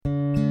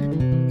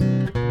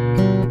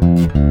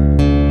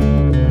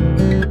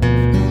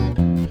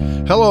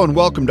Hello and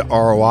welcome to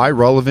ROI,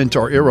 Relevant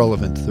or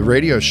Irrelevant, the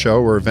radio show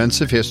where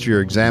events of history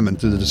are examined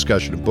through the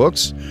discussion of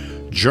books,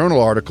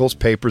 journal articles,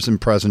 papers, and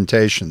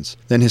presentations.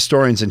 Then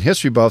historians and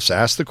history buffs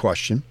ask the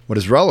question, what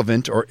is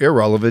relevant or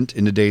irrelevant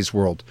in today's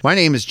world? My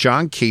name is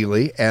John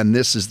Keeley, and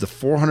this is the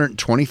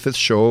 425th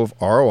show of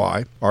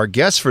ROI. Our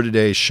guest for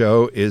today's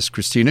show is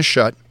Christina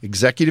Schutt,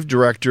 Executive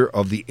Director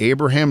of the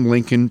Abraham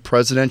Lincoln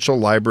Presidential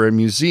Library and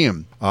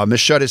Museum. Ms.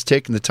 Schutt has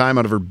taken the time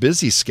out of her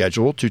busy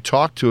schedule to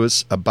talk to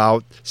us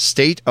about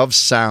State of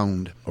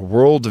Sound, a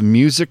world of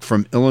music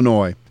from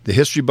Illinois. The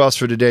history buffs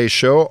for today's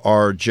show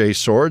are Jay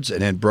Swords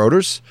and Ed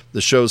Broders. The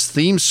show's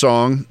theme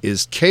song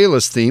is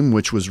Kayla's Theme,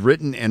 which was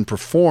written and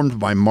performed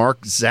by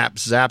Mark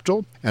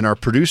Zaptel. And our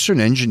producer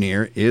and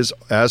engineer is,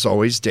 as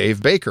always,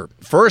 Dave Baker.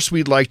 First,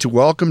 we'd like to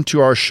welcome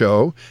to our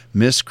show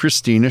Miss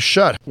Christina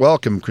Schutt.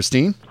 Welcome,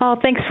 Christine. Oh,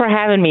 thanks for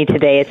having me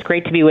today. It's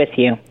great to be with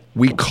you.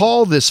 We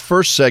call this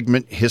first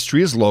segment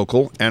History is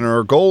Local, and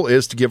our goal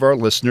is to give our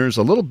listeners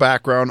a little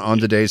background on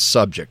today's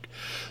subject.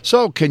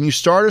 So, can you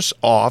start us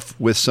off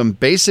with some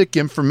basic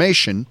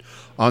information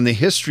on the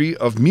history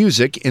of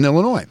music in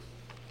Illinois?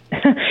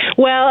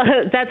 Well,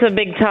 that's a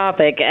big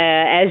topic,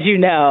 as you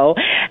know.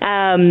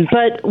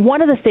 But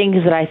one of the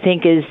things that I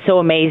think is so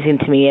amazing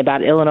to me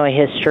about Illinois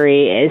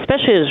history,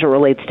 especially as it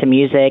relates to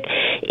music,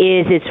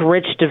 is its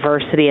rich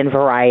diversity and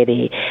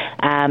variety.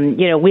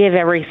 We have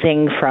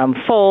everything from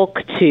folk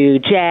to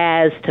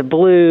jazz to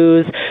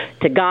blues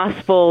to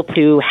gospel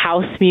to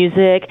house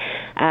music.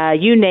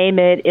 You name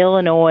it,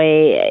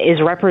 Illinois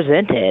is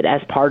represented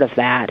as part of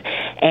that.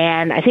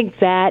 And I think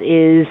that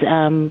is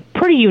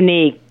pretty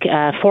unique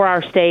for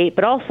our state,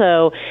 but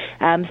also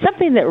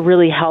something that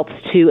really helps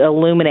to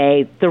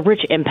illuminate the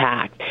rich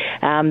impact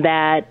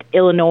that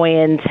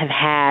Illinoisans have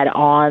had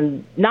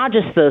on not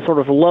just the sort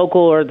of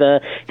local or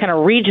the kind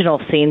of regional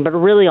scene, but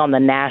really on the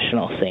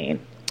national scene.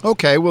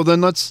 Okay, well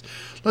then let's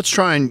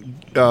try and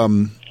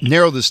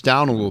narrow this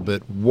down a little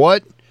bit.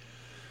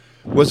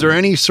 Was there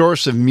any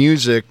source of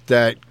music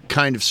that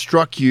kind of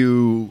struck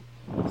you,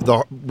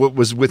 what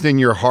was within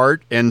your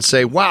heart, and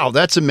say, wow,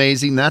 that's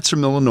amazing, that's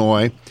from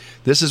Illinois,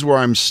 this is where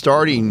I'm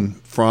starting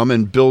from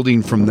and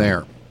building from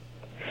there?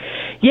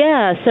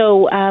 Yeah,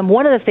 so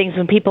one of the things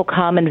when people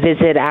come and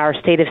visit our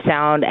State of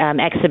Sound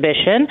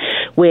exhibition,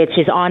 which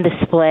is on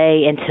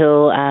display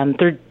until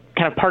through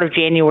kind of part of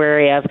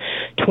January of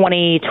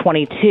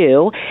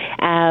 2022,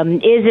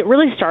 is it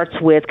really starts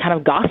with kind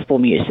of gospel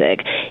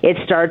music. It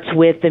starts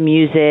with the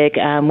music,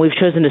 we've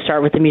chosen to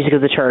start with the music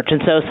of the church.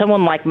 And so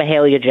someone like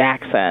Mahalia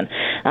Jackson.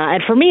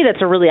 And for me,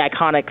 that's a really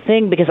iconic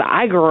thing because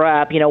I grew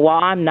up,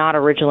 while I'm not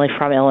originally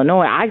from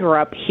Illinois, I grew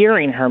up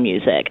hearing her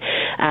music,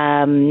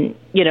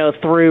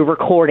 through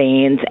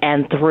recordings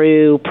and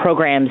through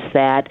programs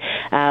that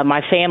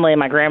my family and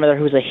my grandmother,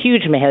 who was a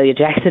huge Mahalia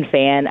Jackson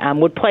fan,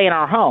 would play in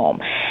our home.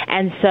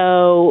 And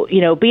so,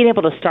 being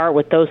able to start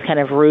with those kind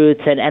of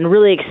roots and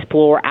really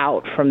explore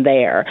out from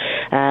there,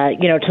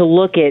 to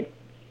look at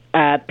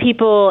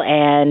people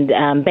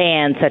and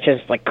bands such as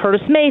like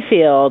Curtis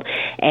Mayfield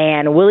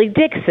and Willie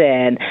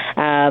Dixon,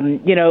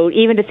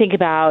 even to think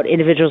about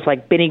individuals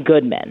like Benny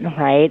Goodman,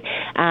 right?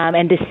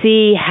 And to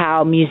see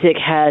how music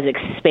has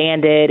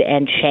expanded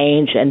and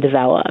changed and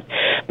developed,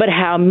 but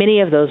how many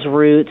of those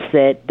roots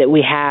that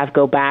we have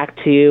go back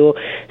to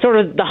sort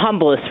of the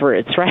humblest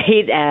roots,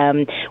 right?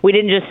 We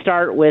didn't just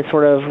start with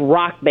sort of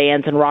rock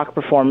bands and rock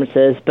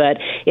performances, but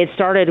it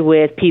started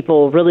with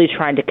people really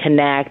trying to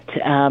connect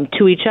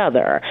to each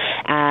other.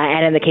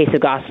 And in the case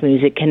of gospel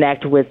music,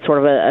 connect with sort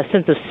of a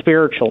sense of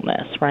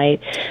spiritualness,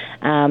 right,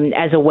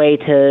 as a way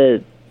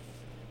to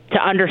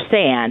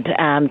understand,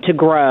 to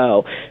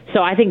grow.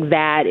 So I think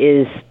that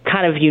is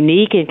kind of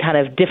unique and kind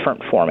of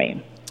different for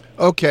me.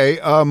 Okay.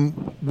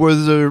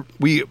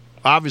 We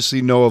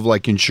obviously know of,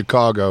 like in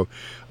Chicago,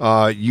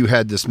 you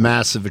had this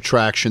massive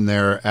attraction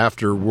there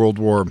after World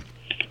War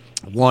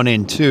I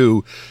and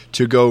II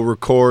to go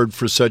record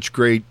for such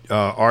great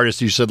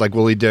artists. You said like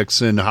Willie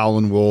Dixon,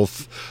 Howlin'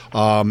 Wolf,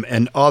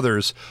 and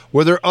others.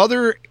 Were there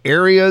other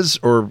areas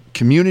or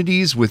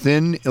communities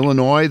within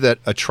Illinois that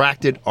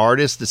attracted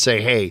artists to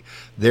say, hey,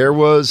 there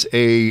was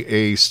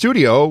a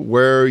studio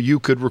where you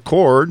could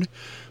record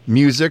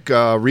music,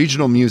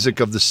 regional music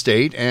of the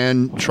state,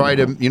 and try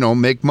to,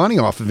 make money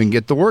off of it and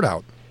get the word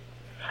out?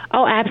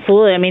 Oh,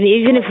 absolutely. I mean,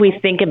 even if we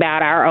think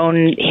about our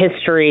own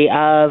history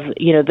of,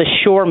 the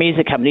Shore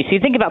Music Company, so you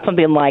think about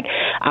something like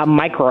a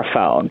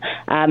microphone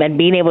and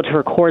being able to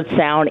record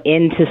sound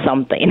into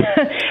something,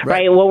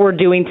 right? What we're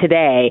doing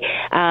today.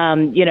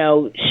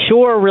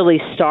 Shore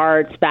really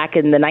starts back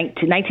in the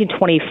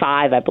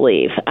 1925, I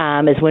believe,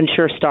 is when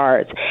Shore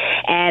starts.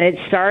 And it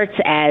starts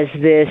as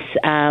this,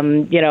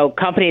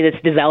 company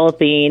that's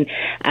developing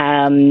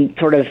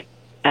sort of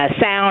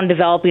sound,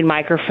 developing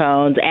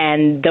microphones,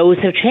 and those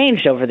have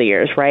changed over the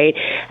years, right?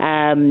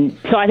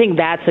 So I think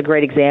that's a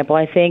great example.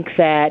 I think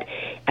that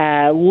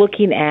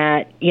looking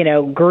at,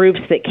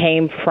 groups that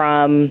came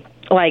from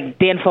like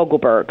Dan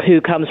Fogelberg, who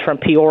comes from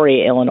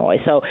Peoria, Illinois.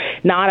 So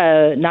not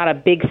a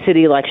big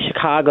city like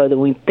Chicago that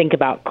we think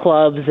about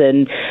clubs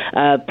and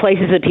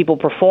places that people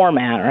perform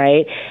at,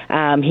 right?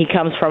 He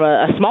comes from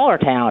a smaller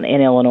town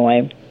in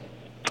Illinois.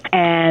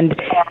 And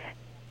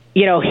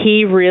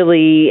he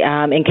really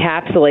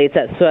encapsulates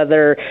that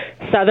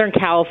Southern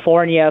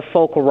California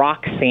folk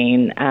rock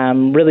scene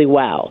really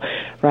well,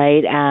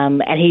 right?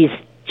 And he's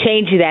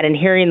changing that and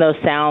hearing those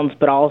sounds,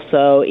 but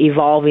also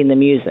evolving the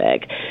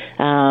music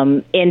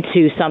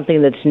into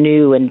something that's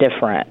new and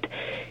different.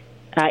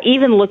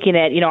 Even looking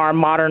at, our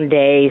modern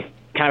day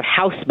kind of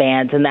house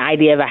bands and the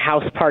idea of a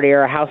house party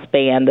or a house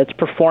band that's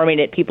performing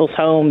at people's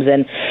homes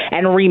and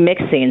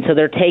remixing. So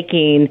they're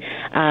taking,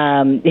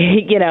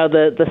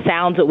 the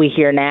sounds that we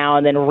hear now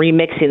and then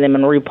remixing them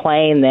and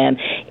replaying them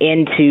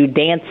into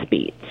dance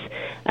beats.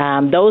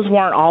 Those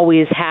weren't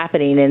always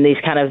happening in these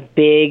kind of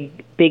big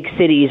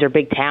cities or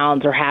big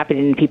towns, or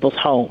happening in people's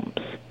homes.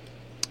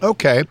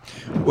 Okay.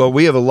 Well,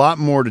 we have a lot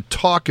more to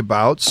talk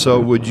about, so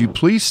would you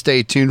please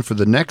stay tuned for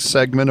the next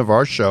segment of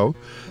our show.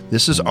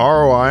 This is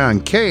ROI on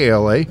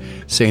KALA,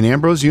 St.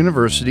 Ambrose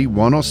University,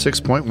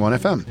 106.1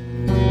 FM.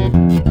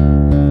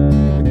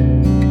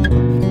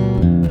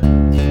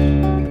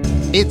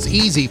 It's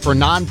easy for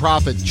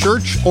nonprofit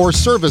church or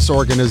service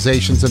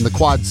organizations in the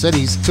Quad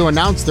Cities to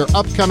announce their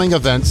upcoming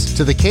events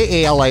to the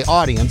KALA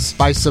audience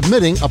by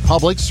submitting a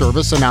public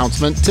service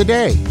announcement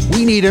today.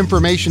 We need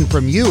information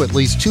from you at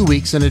least 2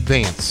 weeks in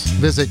advance.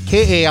 Visit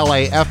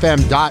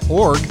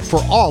KALAFM.org for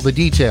all the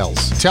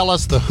details. Tell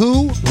us the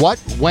who, what,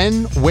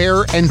 when,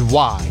 where, and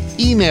why.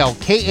 Email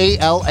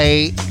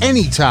KALA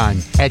anytime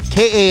at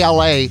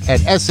kala@sau.edu.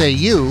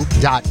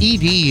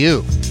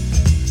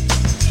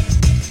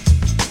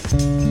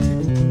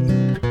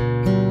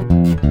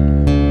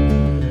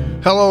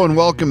 Hello and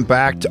welcome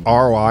back to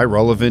ROI,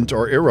 Relevant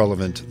or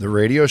Irrelevant, the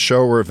radio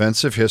show where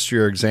events of history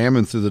are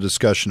examined through the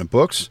discussion of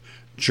books,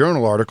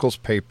 journal articles,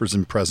 papers,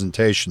 and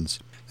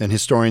presentations. Then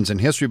historians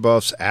and history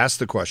buffs ask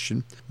the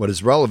question, what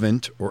is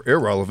relevant or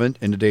irrelevant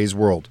in today's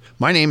world?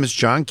 My name is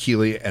John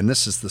Keeley, and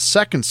this is the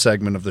second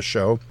segment of the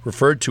show,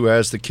 referred to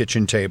as the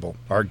kitchen table.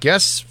 Our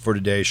guest for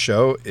today's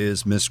show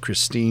is Miss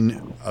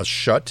Christine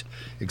Schutt,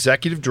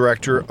 Executive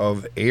Director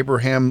of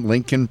Abraham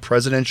Lincoln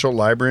Presidential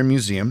Library and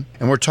Museum,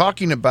 and we're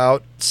talking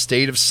about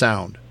State of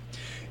Sound,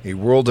 a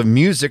world of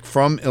music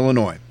from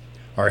Illinois.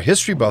 Our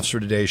history buffs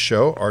for today's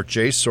show are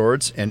Jay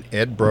Swords and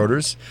Ed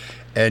Broders.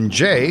 And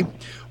Jay,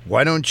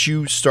 why don't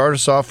you start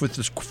us off with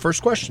this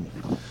first question?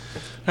 All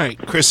right,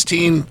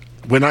 Christine,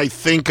 when I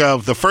think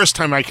of the first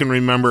time I can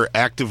remember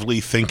actively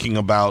thinking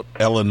about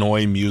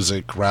Illinois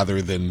music rather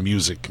than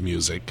music,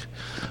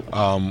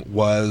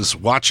 was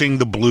watching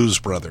The Blues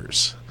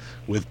Brothers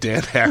with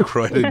Dan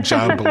Aykroyd and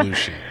John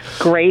Belushi.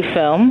 Great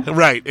film.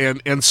 Right,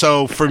 and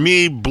so for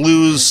me,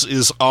 blues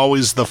is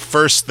always the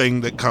first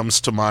thing that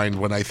comes to mind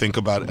when I think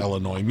about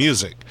Illinois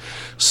music.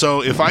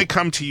 So if I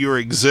come to your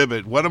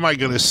exhibit, what am I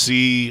going to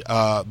see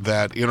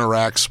that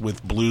interacts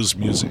with blues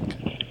music?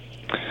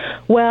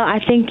 Well, I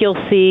think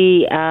you'll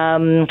see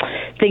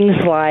things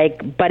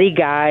like Buddy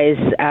Guy's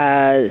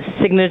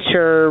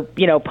signature,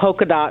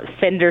 polka dot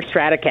Fender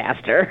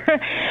Stratocaster,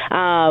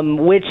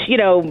 which,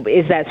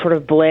 is that sort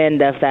of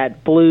blend of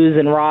that blues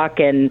and rock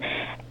and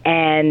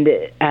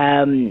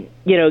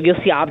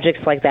you'll see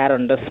objects like that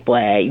on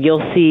display.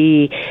 You'll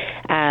see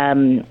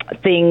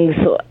things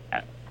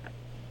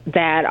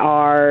that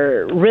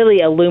are really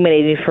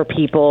illuminating for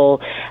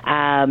people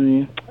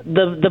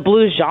the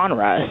blues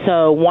genre.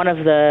 So one of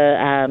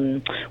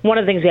the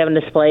things we have on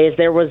display is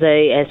there was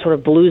a sort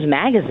of blues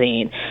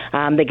magazine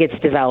that gets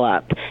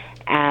developed.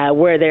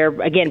 Where they're,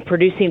 again,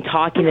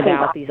 talking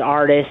about these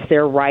artists.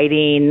 They're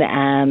writing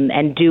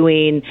and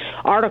doing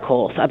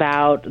articles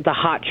about the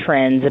hot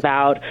trends,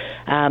 about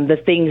the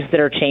things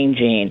that are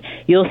changing.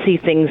 You'll see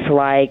things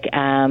like,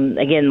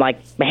 again,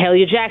 like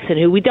Mahalia Jackson,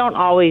 who we don't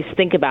always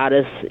think about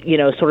as,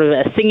 sort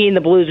of singing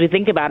the blues. We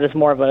think about as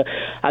more of a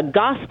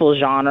gospel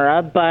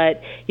genre,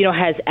 but,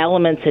 has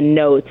elements and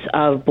notes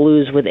of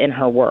blues within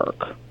her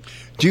work.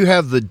 Do you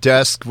have the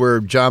desk where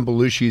John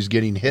Belushi is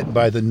getting hit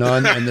by the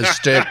nun and the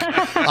stick?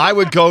 I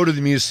would go to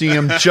the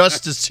museum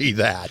just to see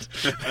that.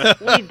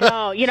 We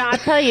don't. I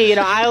tell you,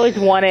 I always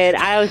thought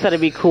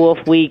it'd be cool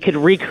if we could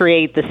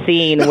recreate the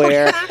scene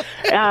where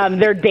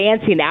they're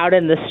dancing out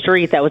in the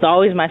street. That was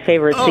always my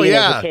favorite scene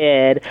as a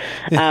kid,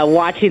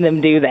 watching them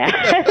do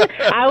that.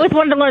 I always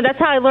wanted to learn. That's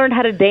how I learned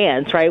how to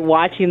dance, right?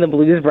 Watching the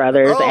Blues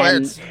Brothers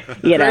and,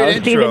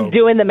 see them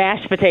doing the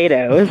mashed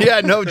potatoes. Yeah,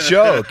 no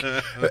joke.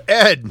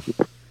 Ed.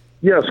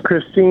 Yes,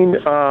 Christine,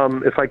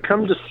 if I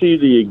come to see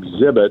the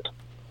exhibit,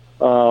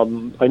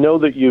 I know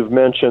that you've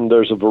mentioned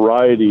there's a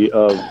variety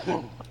of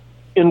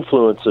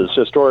influences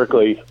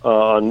historically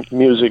on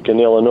music in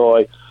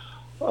Illinois.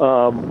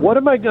 What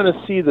am I going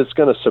to see that's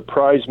going to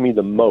surprise me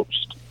the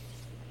most?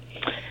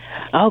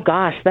 Oh,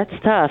 gosh, that's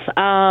tough.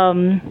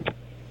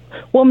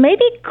 Well,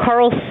 maybe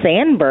Carl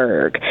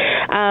Sandburg.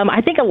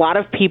 I think a lot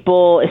of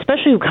people,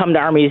 especially who come to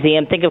our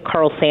museum, think of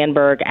Carl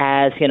Sandburg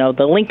as,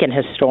 the Lincoln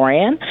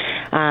historian,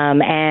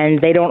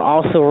 and they don't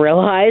also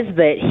realize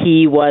that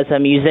he was a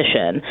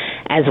musician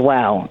as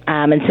well.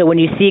 And so when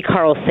you see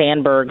Carl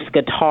Sandburg's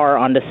guitar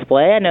on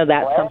display, I know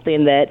that's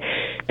something that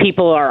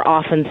people are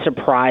often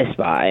surprised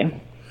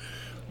by.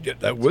 Yeah,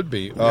 that would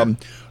be.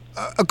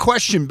 A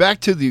question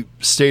back to the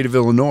state of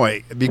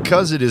Illinois,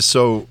 because it is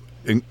so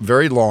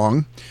very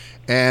long,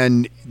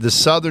 and the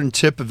southern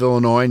tip of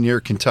Illinois near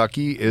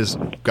Kentucky is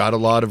got a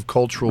lot of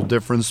cultural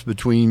difference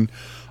between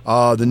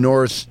the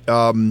north,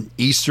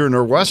 eastern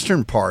or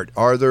western part.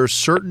 Are there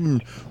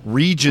certain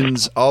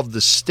regions of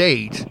the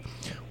state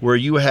where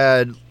you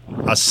had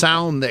a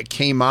sound that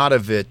came out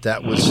of it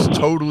that was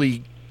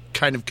totally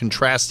kind of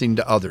contrasting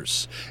to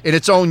others in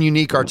its own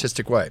unique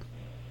artistic way?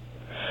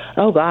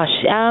 Oh gosh,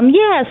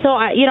 yeah. So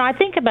I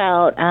think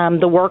about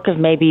the work of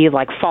maybe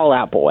like Fall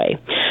Out Boy,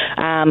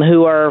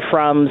 who are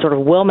from sort of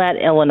Wilmette,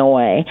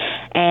 Illinois,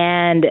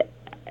 and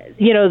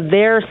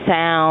their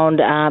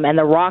sound and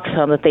the rock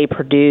sound that they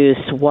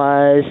produced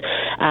was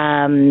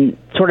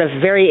sort of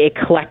very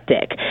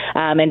eclectic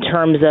in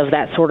terms of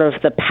that sort of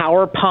the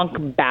power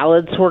punk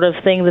ballad sort of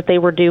thing that they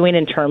were doing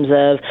in terms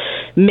of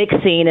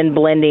mixing and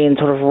blending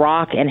sort of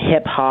rock and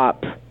hip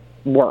hop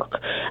work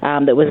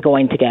that was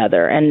going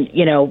together. And,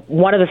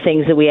 one of the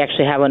things that we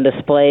actually have on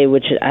display,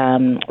 which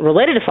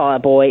related to Fall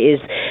Out Boy, is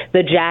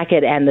the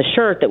jacket and the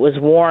shirt that was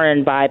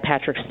worn by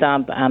Patrick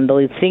Stump, the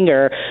lead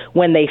singer,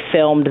 when they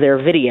filmed their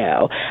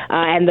video.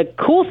 And the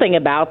cool thing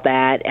about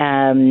that,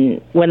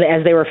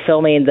 as they were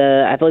filming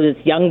I believe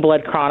it's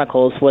Youngblood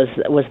Chronicles was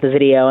the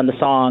video and the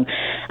song,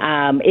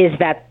 is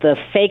that the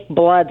fake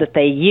blood that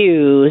they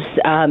used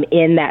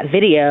in that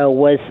video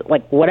was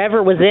like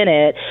whatever was in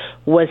it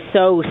was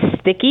so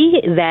sticky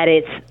that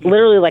it's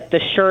literally like the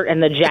shirt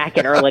and the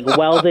jacket are like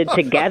welded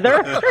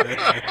together.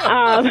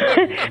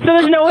 So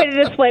there's no way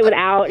to display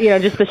without,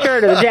 just the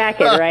shirt or the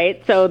jacket,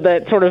 right? So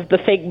the sort of the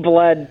fake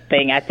blood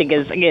thing, I think,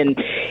 is, again,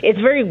 it's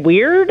very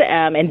weird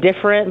and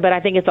different, but I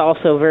think it's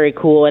also very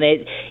cool, and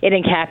it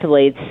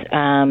encapsulates,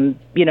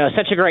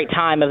 such a great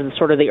time of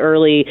sort of the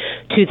early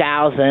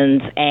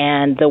 2000s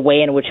and the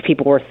way in which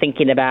people were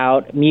thinking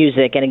about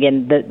music, and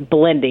again, the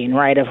blending,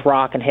 right, of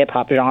rock and hip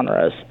hop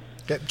genres.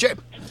 Jay.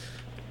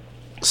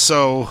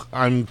 So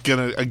I'm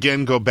gonna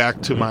again go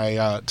back to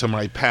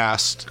my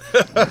past.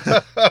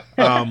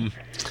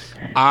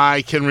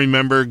 I can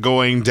remember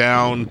going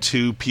down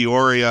to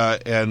Peoria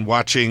and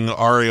watching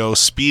REO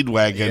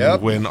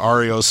Speedwagon when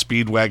REO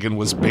Speedwagon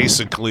was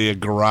basically a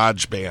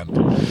garage band.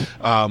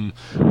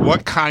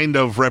 What kind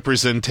of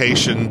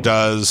representation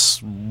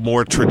does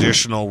more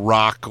traditional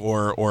rock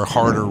or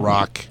harder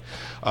rock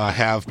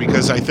have?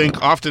 Because I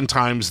think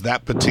oftentimes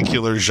that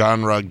particular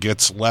genre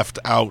gets left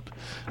out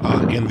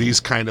in these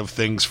kind of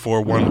things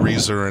for one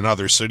reason or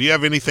another. So do you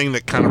have anything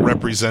that kind of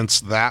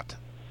represents that?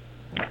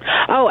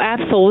 Oh,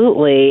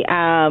 absolutely.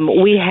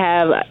 We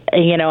have,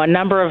 a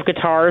number of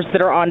guitars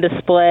that are on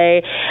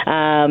display,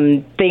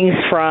 things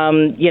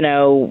from,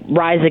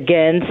 Rise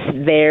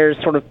Against, their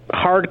sort of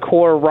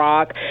hardcore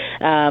rock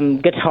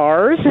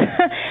guitars.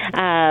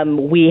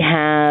 We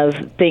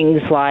have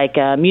things like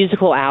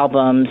musical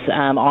albums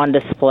on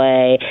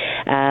display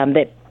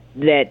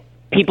that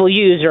people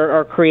use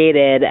or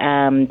created. So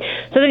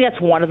I think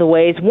that's one of the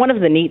ways. One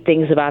of the neat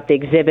things about the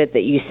exhibit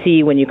that you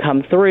see when you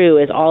come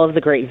through is all of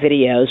the great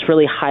videos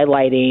really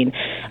highlighting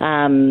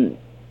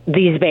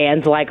these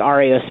bands like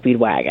REO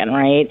Speedwagon,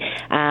 right?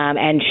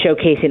 And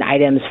showcasing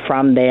items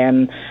from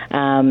them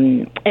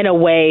in a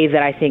way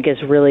that I think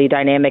is really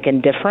dynamic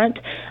and different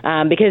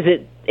because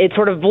it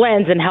sort of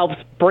blends and helps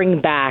bring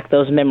back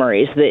those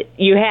memories that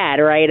you had,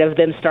 right, of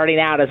them starting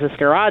out as a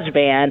garage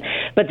band,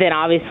 but then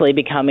obviously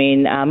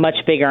becoming much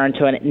bigger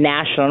into a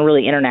national and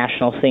really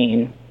international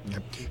scene.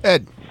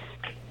 Ed.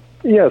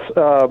 Yes.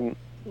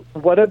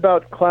 What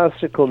about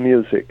classical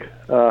music?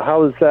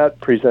 How is that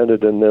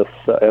presented in this,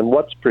 and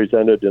what's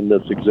presented in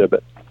this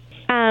exhibit?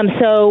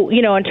 So,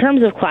 in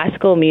terms of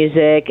classical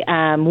music,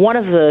 one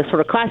of the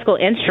sort of classical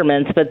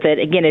instruments, but that,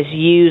 again, is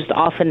used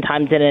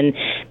oftentimes in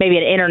maybe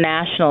an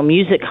international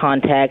music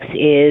context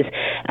is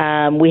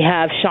we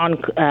have Sean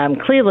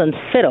Cleveland's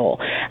fiddle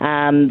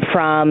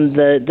from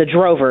the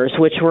Drovers,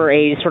 which were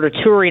a sort of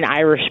touring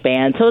Irish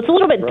band. So it's a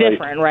little bit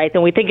different, right,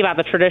 than we think about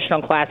the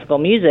traditional classical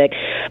music.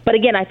 But,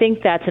 again, I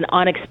think that's an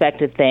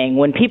unexpected thing.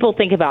 When people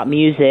think about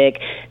music,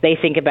 they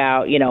think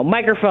about,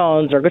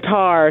 microphones or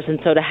guitars, and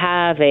so to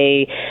have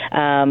a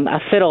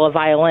fiddle, a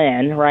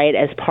violin, right,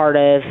 as part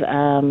of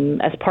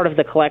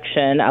the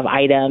collection of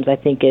items, I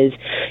think is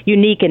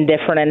unique and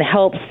different and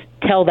helps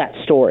tell that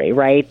story,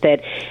 right?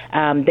 That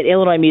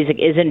Illinois music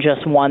isn't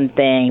just one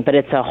thing, but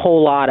it's a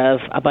whole lot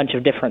of a bunch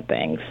of different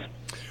things.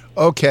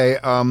 Okay,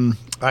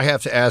 I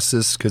have to ask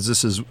this because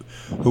this is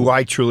who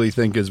I truly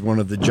think is one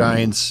of the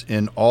giants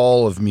in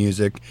all of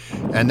music,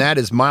 and that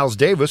is Miles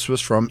Davis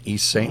was from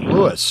East St.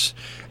 Louis.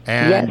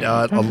 And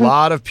a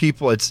lot of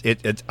people,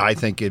 I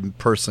think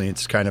personally,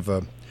 it's kind of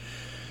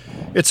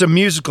It's a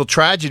musical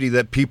tragedy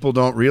that people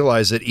don't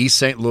realize that East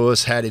St.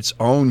 Louis had its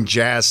own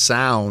jazz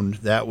sound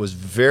that was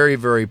very,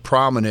 very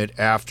prominent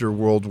after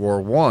World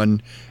War I.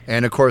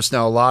 And, of course,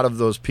 now a lot of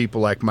those people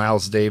like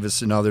Miles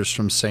Davis and others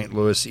from St.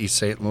 Louis, East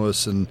St.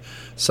 Louis, and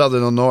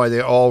Southern Illinois, they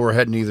all were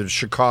heading either to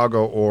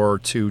Chicago or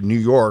to New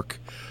York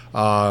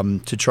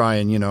to try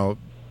and,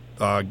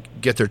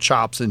 get their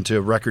chops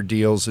into record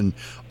deals and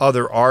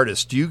other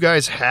artists. Do you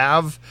guys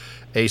have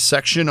a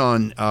section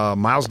on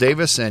Miles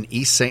Davis and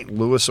East St.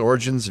 Louis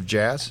origins of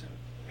jazz?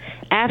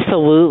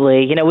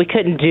 Absolutely. We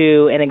couldn't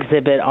do an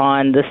exhibit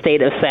on the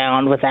state of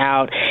sound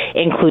without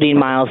including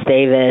Miles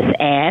Davis,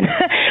 and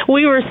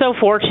we were so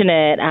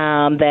fortunate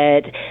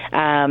that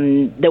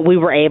we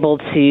were able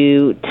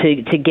to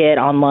get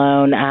on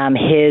loan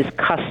his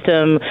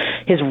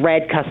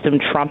red custom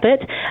trumpet,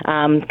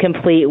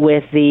 complete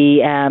with the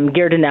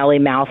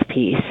Giardinelli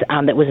mouthpiece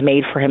that was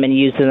made for him and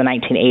used in the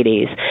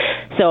 1980s.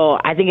 So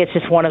I think it's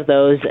just one of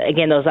those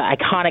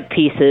iconic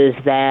pieces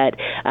that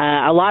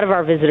a lot of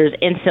our visitors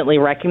instantly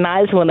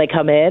recognize when they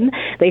come in.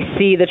 They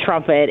see the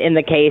trumpet in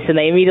the case, and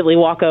they immediately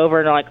walk over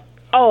and are like,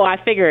 oh,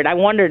 I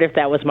wondered if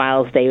that was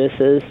Miles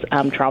Davis's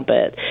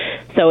trumpet.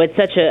 So it's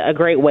such a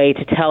great way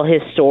to tell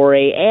his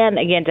story, and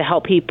again, to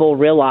help people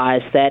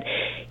realize that,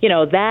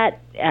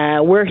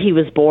 where he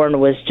was born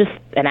was just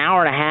an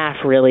hour and a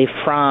half, really,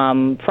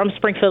 from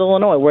Springfield,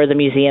 Illinois, where the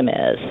museum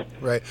is.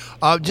 Right.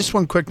 Just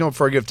one quick note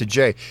before I give it to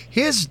Jay.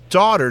 His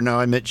daughter, now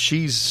I admit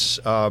she's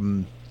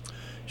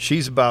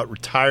about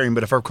retiring,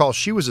 but if I recall,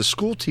 she was a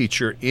school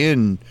teacher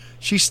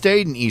she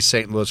stayed in East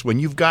St. Louis. When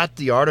you've got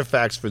the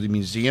artifacts for the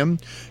museum,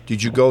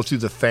 did you go through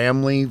the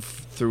family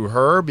through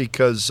her?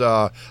 Because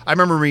I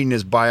remember reading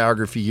his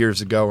biography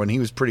years ago, and he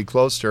was pretty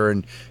close to her,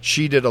 and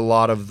she did a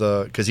lot of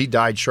because he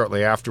died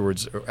shortly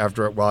afterwards,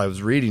 while I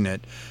was reading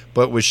it.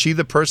 But was she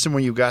the person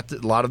where you got a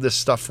lot of this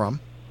stuff from?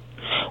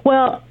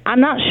 Well,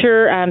 I'm not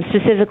sure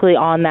specifically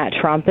on that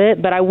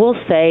trumpet, but I will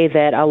say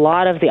that a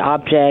lot of the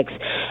objects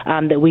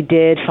that we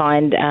did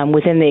find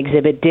within the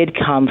exhibit did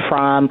come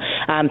from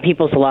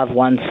people's loved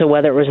ones. So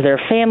whether it was their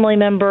family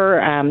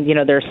member,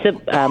 their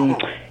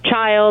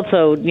child,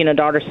 so,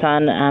 daughter,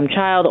 son,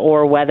 child,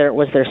 or whether it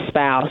was their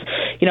spouse.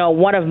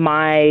 One of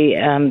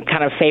my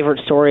kind of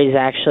favorite stories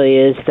actually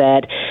is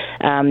that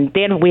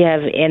we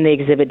have in the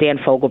exhibit Dan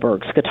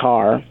Fogelberg's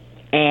guitar.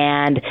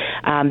 And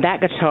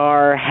that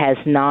guitar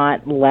had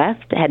not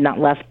left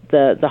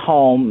the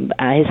home,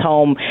 his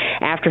home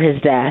after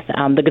his death.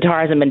 The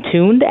guitar hasn't been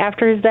tuned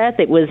after his death.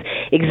 It was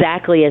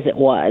exactly as it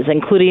was,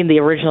 including the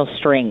original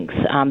strings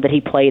that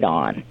he played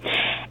on.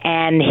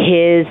 And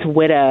his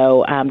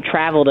widow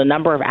traveled a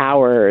number of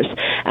hours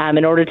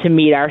in order to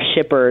meet our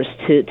shippers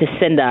to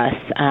send us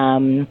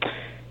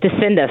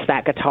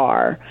that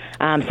guitar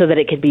so that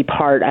it could be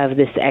part of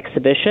this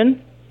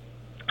exhibition.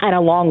 And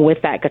along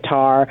with that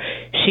guitar,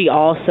 she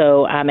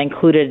also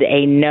included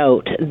a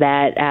note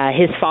that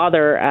his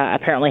father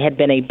apparently had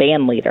been a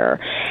band leader.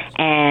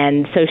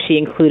 And so she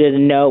included a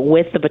note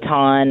with the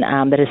baton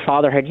that his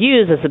father had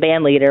used as a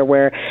band leader,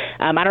 where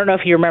I don't know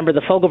if you remember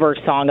the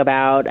Fogelberg song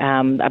about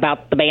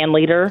the band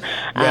leader.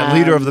 Yeah,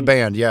 leader of the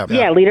band, yeah.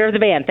 Yeah, leader of the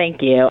band,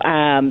 thank you.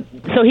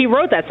 So he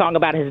wrote that song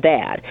about his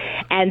dad.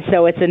 And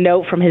so it's a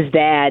note from his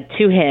dad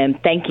to him,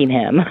 thanking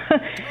him,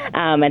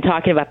 and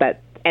talking about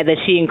that. And that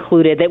she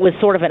included, that was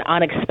sort of an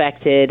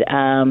unexpected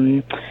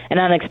loan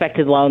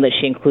that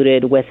she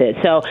included with it.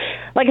 So,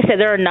 like I said,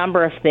 there are a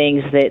number of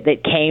things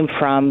that came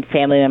from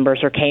family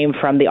members or came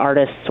from the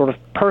artist's sort of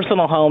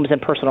personal homes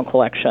and personal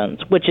collections,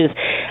 which is,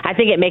 I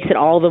think it makes it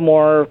all the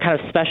more kind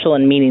of special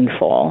and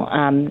meaningful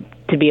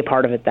to be a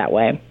part of it that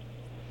way.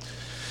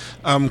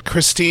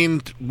 Christine,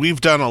 we've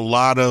done a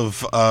lot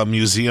of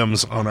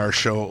museums on our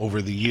show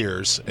over the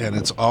years, and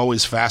it's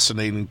always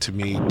fascinating to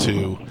me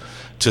to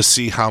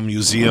see how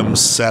museums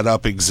set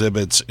up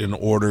exhibits in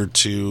order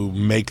to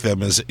make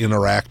them as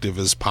interactive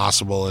as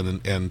possible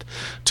and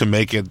to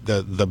make it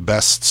the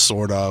best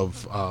sort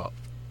of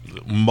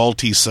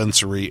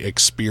multi-sensory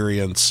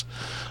experience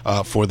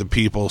for the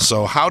people.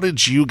 So how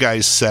did you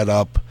guys set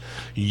up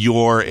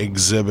your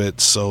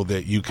exhibit so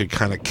that you could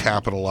kind of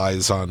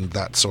capitalize on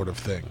that sort of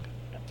thing?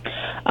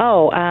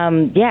 Oh,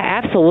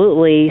 yeah,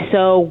 absolutely.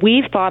 So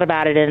we've thought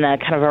about it in a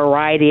kind of a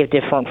variety of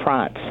different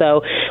fronts.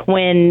 So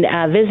when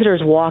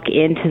visitors walk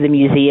into the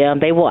museum,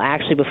 they will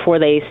actually, before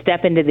they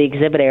step into the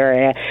exhibit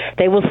area,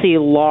 they will see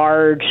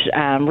large,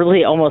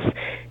 really almost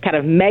kind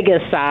of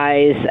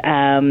mega-size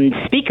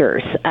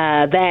speakers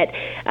that,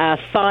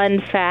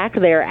 fun fact,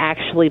 they're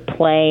actually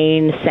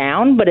playing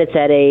sound, but it's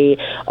at a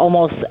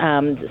almost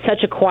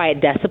such a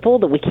quiet decibel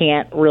that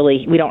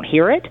we don't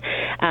hear it.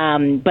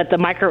 But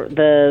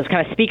the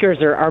kind of speakers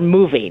are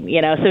moving,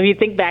 So if you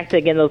think back to,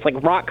 again, those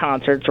like rock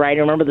concerts, right?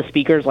 Remember the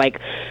speakers like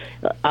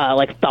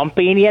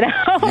thumping,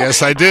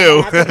 Yes, I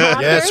do.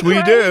 Yes,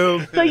 we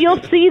do. So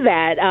you'll see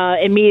that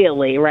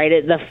immediately,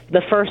 right?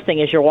 The first thing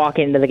is you're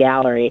walking into the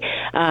gallery.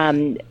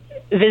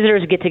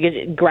 Visitors get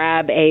to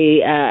grab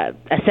a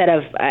set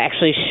of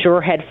actually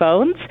Shure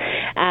headphones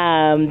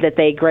that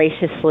they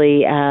graciously,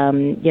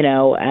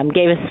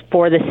 gave us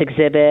for this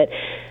exhibit.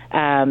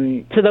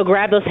 so they'll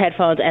grab those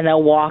headphones and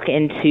they'll walk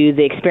into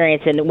the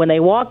experience. And when they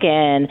walk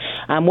in,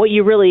 what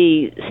you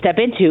really step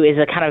into is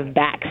a kind of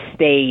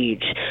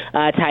backstage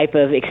type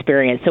of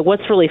experience. So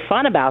what's really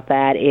fun about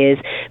that is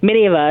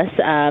many of us,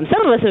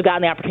 some of us have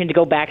gotten the opportunity to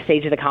go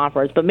backstage at the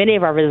conference, but many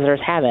of our visitors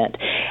haven't.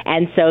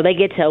 And so they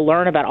get to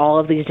learn about all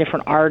of these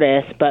different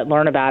artists, but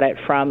learn about it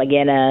from,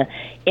 again,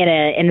 in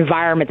an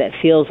environment that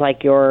feels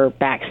like you're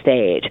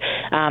backstage.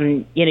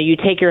 You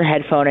take your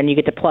headphone and you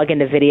get to plug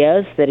into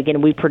videos that,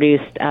 again, we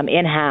produced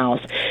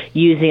in-house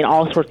using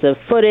all sorts of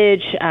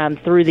footage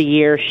through the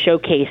years,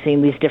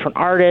 showcasing these different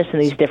artists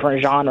and these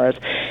different genres.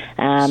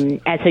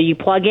 And so you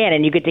plug in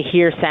and you get to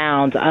hear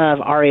sounds of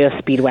REO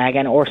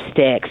Speedwagon or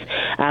Styx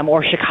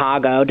or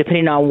Chicago,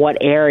 depending on what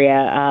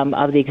area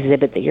of the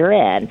exhibit that you're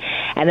in.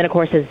 And then, of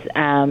course, as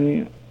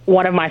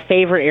one of my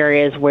favorite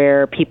areas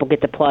where people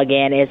get to plug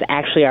in is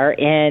actually our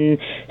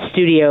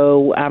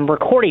in-studio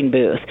recording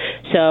booth.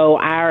 So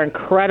our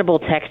incredible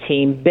tech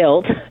team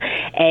built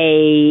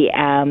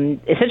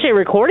essentially a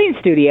recording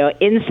studio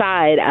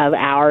inside of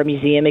our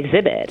museum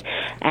exhibit.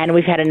 And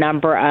we've had a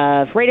number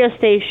of radio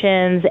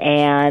stations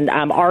and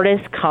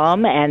artists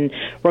come and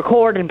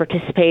record and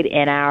participate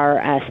in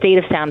our State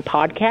of Sound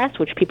podcast,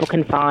 which people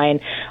can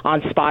find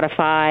on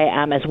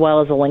Spotify, as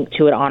well as a link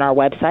to it on our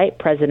website,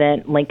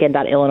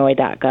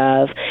 presidentlincoln.illinois.gov.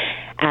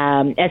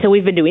 And so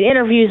we've been doing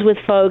interviews with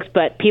folks,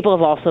 but people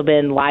have also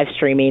been live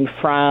streaming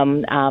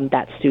from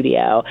that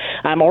studio,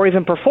 or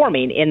even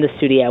performing in the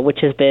studio, which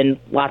has been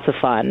lots of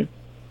fun.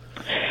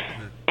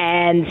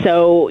 And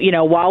so,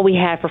 while we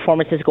have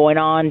performances going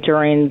on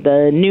during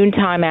the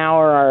noontime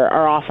hour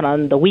or often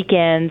on the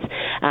weekends,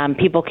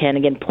 people can,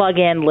 again, plug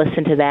in,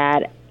 listen to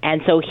that.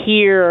 And so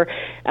here,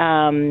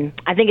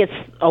 I think it's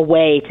a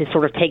way to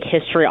sort of take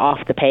history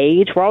off the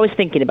page. We're always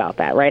thinking about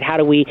that, right? How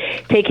do we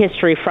take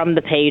history from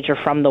the page or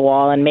from the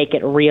wall and make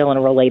it real and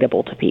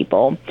relatable to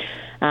people?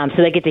 So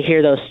they get to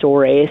hear those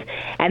stories.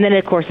 And then,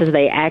 of course, as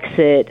they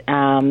exit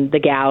the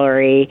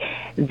gallery,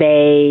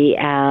 they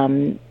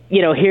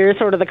hear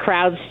sort of the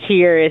crowds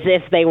cheer as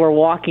if they were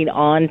walking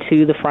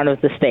onto the front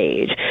of the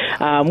stage,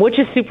 which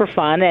is super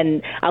fun.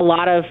 And a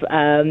lot of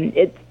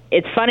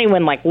it's funny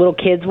when, like, little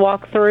kids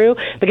walk through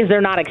because they're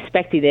not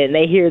expecting it, and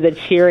they hear the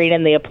cheering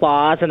and the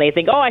applause, and they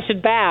think, oh, I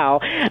should bow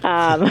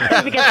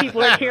because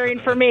people are cheering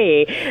for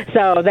me.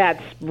 So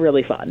that's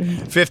really fun.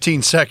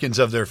 15 seconds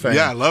of their fame.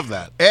 Yeah, I love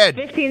that. Ed.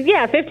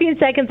 15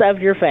 seconds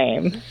of your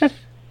fame.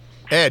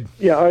 Ed.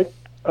 Yeah,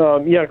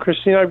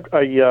 Christine,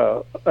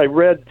 I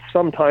read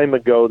some time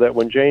ago that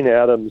when Jane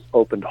Addams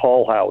opened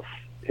Hull House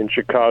in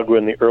Chicago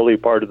in the early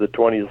part of the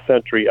 20th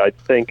century, I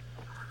think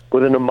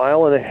within a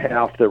mile and a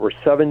half, there were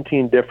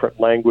 17 different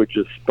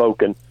languages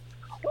spoken.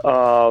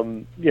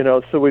 So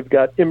we've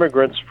got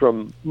immigrants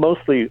from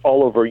mostly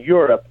all over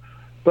Europe.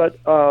 But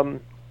and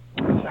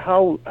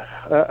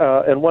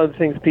one of the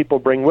things people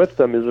bring with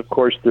them is, of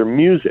course, their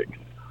music.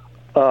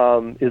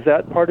 Is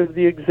that part of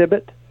the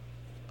exhibit?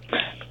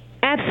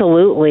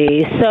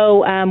 Absolutely.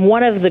 So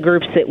one of the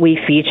groups that we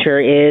feature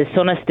is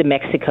Sones de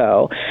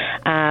Mexico,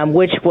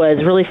 which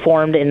was really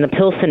formed in the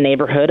Pilsen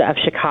neighborhood of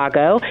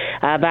Chicago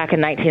back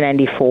in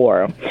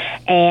 1994.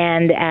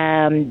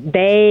 And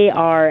they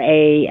are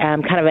a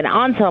kind of an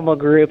ensemble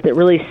group that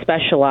really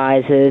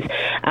specializes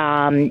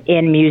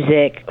in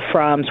music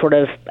from sort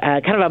of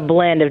kind of a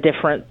blend of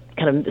different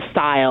kind of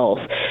styles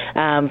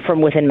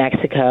from within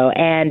Mexico.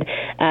 And,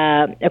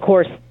 of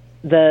course,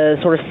 the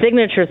sort of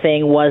signature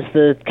thing was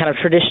the kind of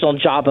traditional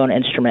jawbone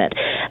instrument.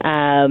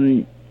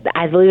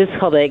 I believe it's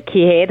called a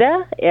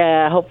quijada.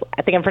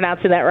 I think I'm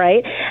pronouncing that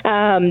right.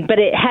 But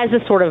it has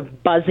this sort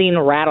of buzzing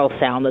rattle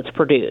sound that's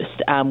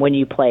produced when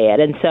you play it.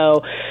 And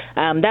so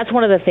that's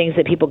one of the things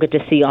that people get to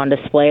see on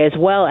display, as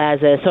well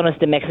as a Sones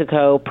de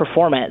Mexico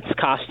performance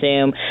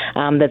costume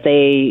that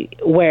they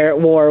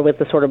wore with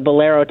the sort of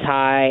bolero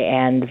tie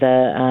and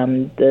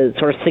the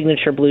sort of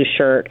signature blue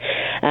shirt.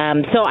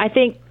 So I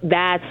think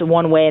that's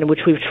one way in which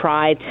we've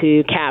tried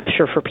to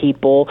capture for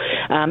people,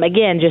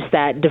 again, just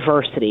that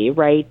diversity,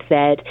 right?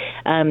 That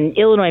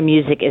Illinois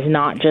music is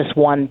not just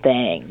one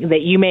thing, that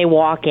you may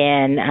walk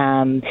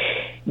in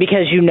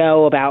because you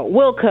know about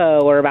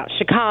Wilco or about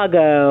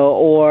Chicago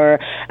or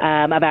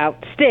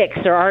about Styx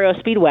or REO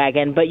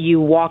Speedwagon, but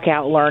you walk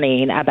out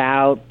learning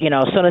about,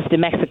 Sones de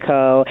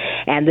Mexico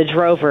and the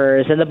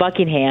Drovers and the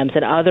Buckinghams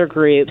and other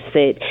groups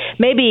that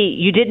maybe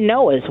you didn't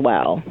know as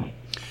well.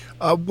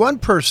 One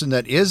person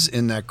that is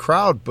in that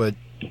crowd, but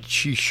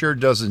she sure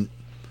doesn't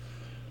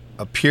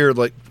appear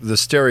like the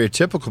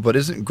stereotypical, but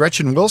isn't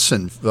Gretchen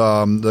Wilson,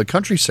 the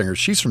country singer?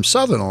 She's from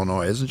Southern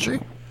Illinois, isn't she?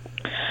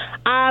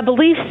 I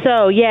believe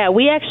so, yeah.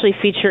 We actually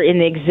feature in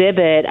the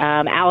exhibit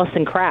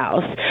Alison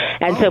Krauss.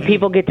 And so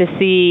people get to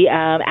see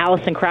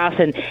Alison Krauss.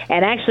 And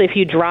actually, if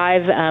you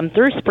drive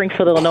through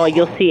Springfield, Illinois,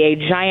 you'll see a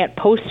giant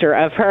poster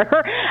of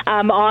her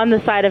on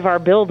the side of our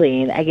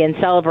building, again,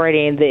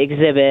 celebrating the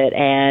exhibit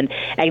and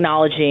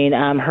acknowledging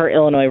her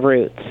Illinois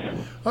roots.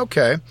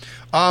 Okay.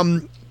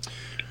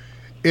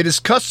 It is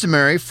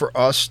customary for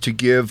us to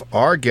give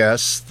our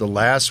guests the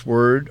last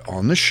word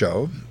on the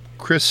show.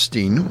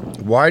 Christine,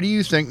 why do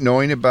you think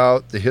knowing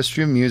about the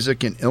history of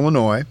music in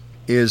Illinois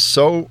is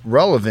so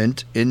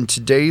relevant in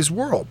today's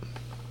world?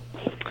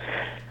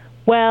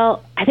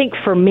 Well, I think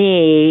for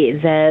me,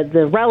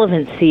 the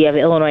relevancy of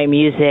Illinois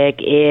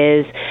music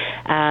is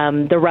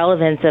the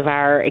relevance of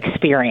our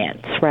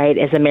experience, right,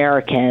 as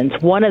Americans.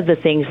 One of the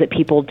things that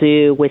people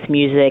do with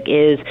music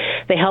is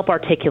they help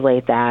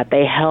articulate that.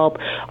 They help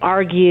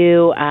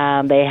argue,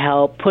 they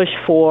help push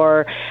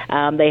for,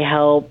 they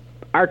help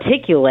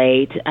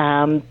articulate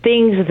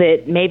things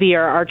that maybe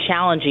are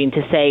challenging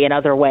to say in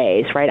other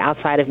ways, right,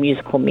 outside of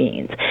musical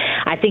means.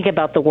 I think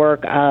about the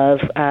work of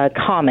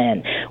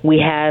Common. We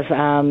have,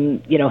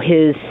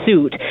 his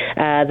suit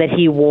that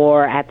he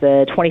wore at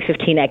the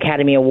 2015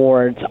 Academy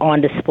Awards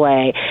on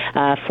display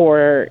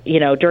for,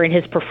 during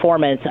his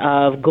performance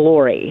of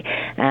Glory.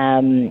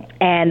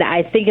 And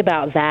I think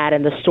about that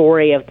and the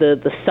story of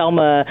the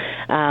Selma,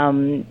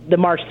 the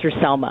March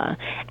through Selma.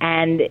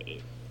 And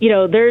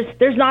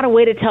there's not a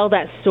way to tell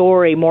that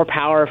story more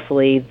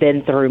powerfully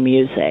than through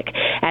music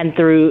and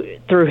through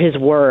his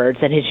words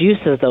and his use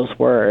of those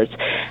words.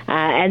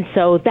 And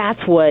so that's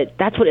what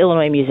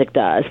Illinois music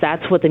does.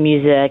 That's what the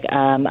music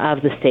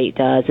of the state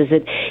does. Is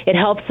it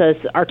helps us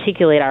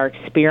articulate our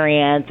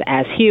experience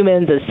as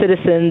humans, as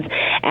citizens,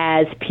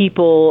 as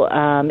people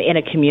in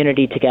a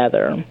community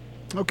together.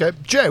 Okay,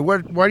 Jay, why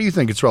do you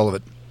think it's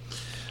relevant?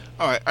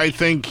 I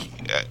think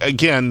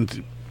again,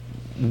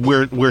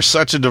 we're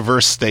such a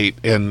diverse state,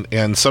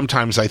 and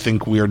sometimes I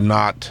think we're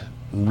not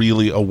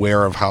really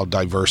aware of how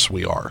diverse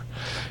we are.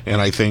 And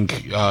I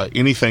think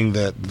anything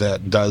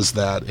that does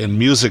that, and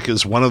music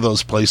is one of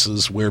those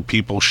places where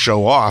people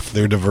show off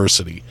their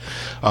diversity.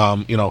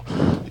 In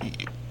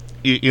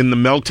the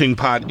melting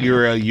pot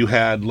era, you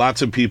had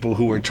lots of people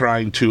who were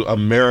trying to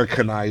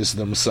Americanize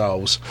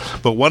themselves.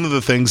 But one of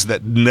the things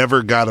that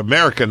never got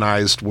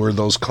Americanized were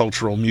those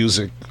cultural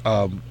music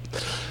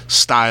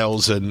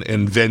styles and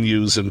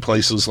venues and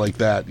places like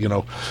that.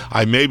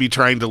 I may be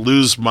trying to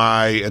lose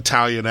my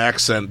Italian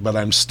accent, but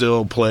I'm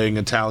still playing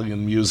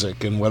Italian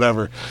music and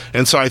whatever.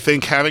 And so I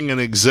think having an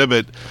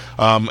exhibit,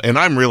 and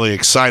I'm really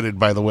excited,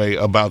 by the way,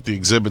 about the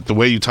exhibit. The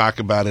way you talk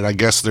about it, I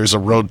guess there's a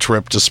road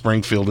trip to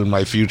Springfield in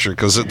my future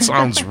because it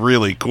sounds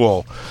really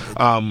cool.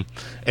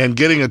 And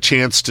getting a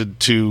chance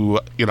to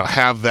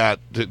have that,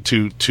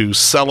 to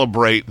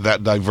celebrate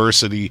that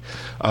diversity,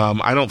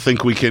 I don't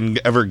think we can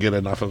ever get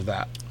enough of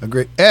that.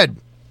 Agreed. Ed?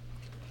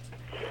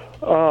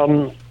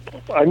 I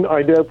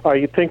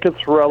think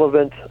it's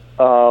relevant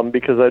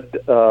because as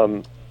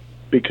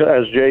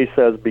Jay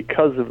says,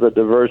 because of the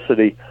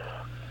diversity,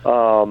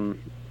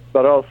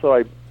 but also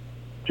I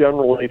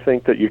generally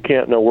think that you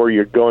can't know where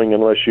you're going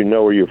unless you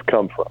know where you've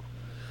come from.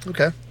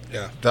 Okay.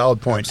 Yeah,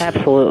 valid points.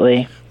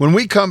 Absolutely. When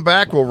we come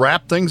back, we'll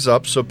wrap things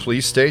up, so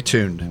please stay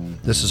tuned.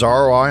 This is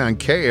ROI on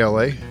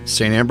KALA,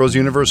 St. Ambrose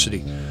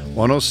University,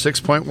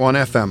 106.1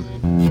 FM.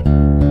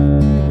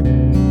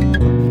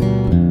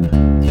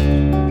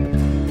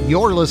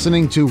 You're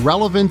listening to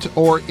Relevant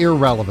or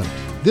Irrelevant.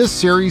 This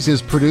series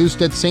is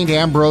produced at St.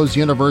 Ambrose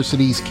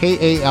University's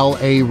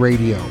KALA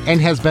Radio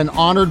and has been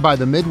honored by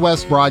the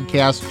Midwest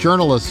Broadcast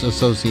Journalists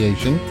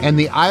Association and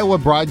the Iowa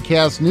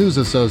Broadcast News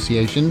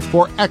Association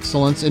for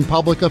excellence in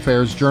public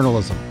affairs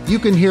journalism. You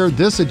can hear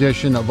this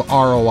edition of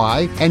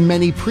ROI and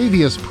many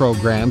previous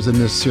programs in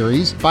this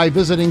series by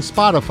visiting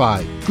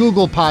Spotify,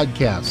 Google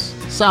Podcasts,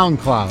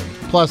 SoundCloud,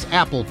 plus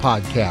Apple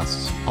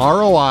Podcasts.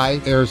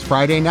 ROI airs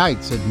Friday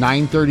nights at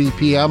 9:30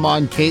 p.m.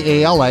 on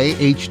KALA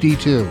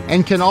HD2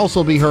 and can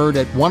also be heard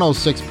at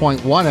 106.1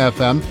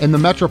 FM in the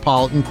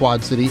metropolitan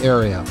Quad City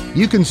area.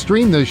 You can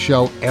stream this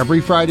show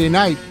every Friday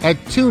night at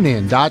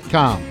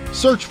TuneIn.com.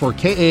 Search for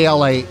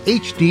KALA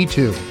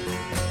HD2.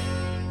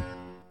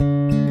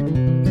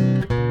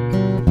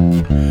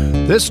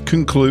 This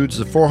concludes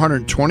the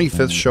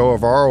 425th show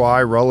of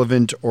ROI,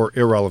 Relevant or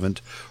Irrelevant.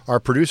 Our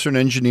producer and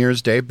engineer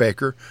is Dave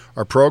Baker.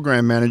 Our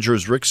program manager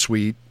is Rick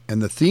Sweet. And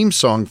the theme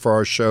song for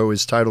our show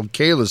is titled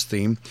Kayla's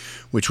Theme,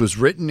 which was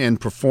written and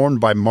performed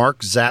by Mark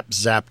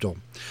Zapdel.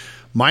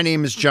 My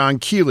name is John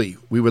Keeley.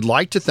 We would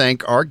like to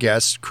thank our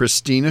guest,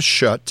 Christina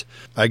Schutt,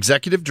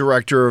 Executive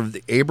Director of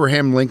the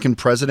Abraham Lincoln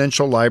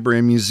Presidential Library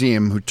and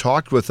Museum, who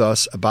talked with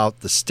us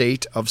about the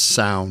state of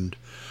sound,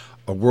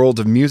 a world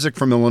of music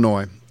from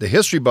Illinois. The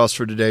history buffs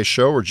for today's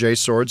show were Jay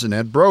Swords and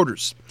Ed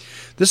Broders.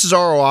 This is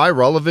ROI,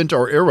 Relevant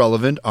or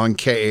Irrelevant on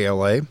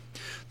KALA.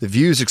 The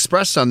views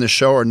expressed on this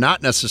show are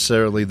not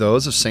necessarily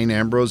those of St.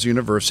 Ambrose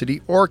University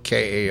or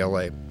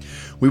KALA.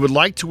 We would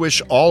like to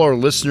wish all our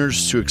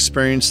listeners to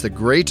experience the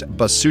great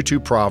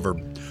Basutu proverb,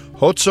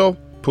 Hotso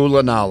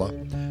Pula Nala,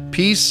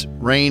 peace,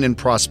 rain, and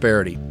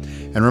prosperity.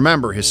 And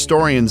remember,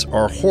 historians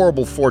are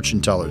horrible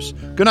fortune tellers.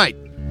 Good night.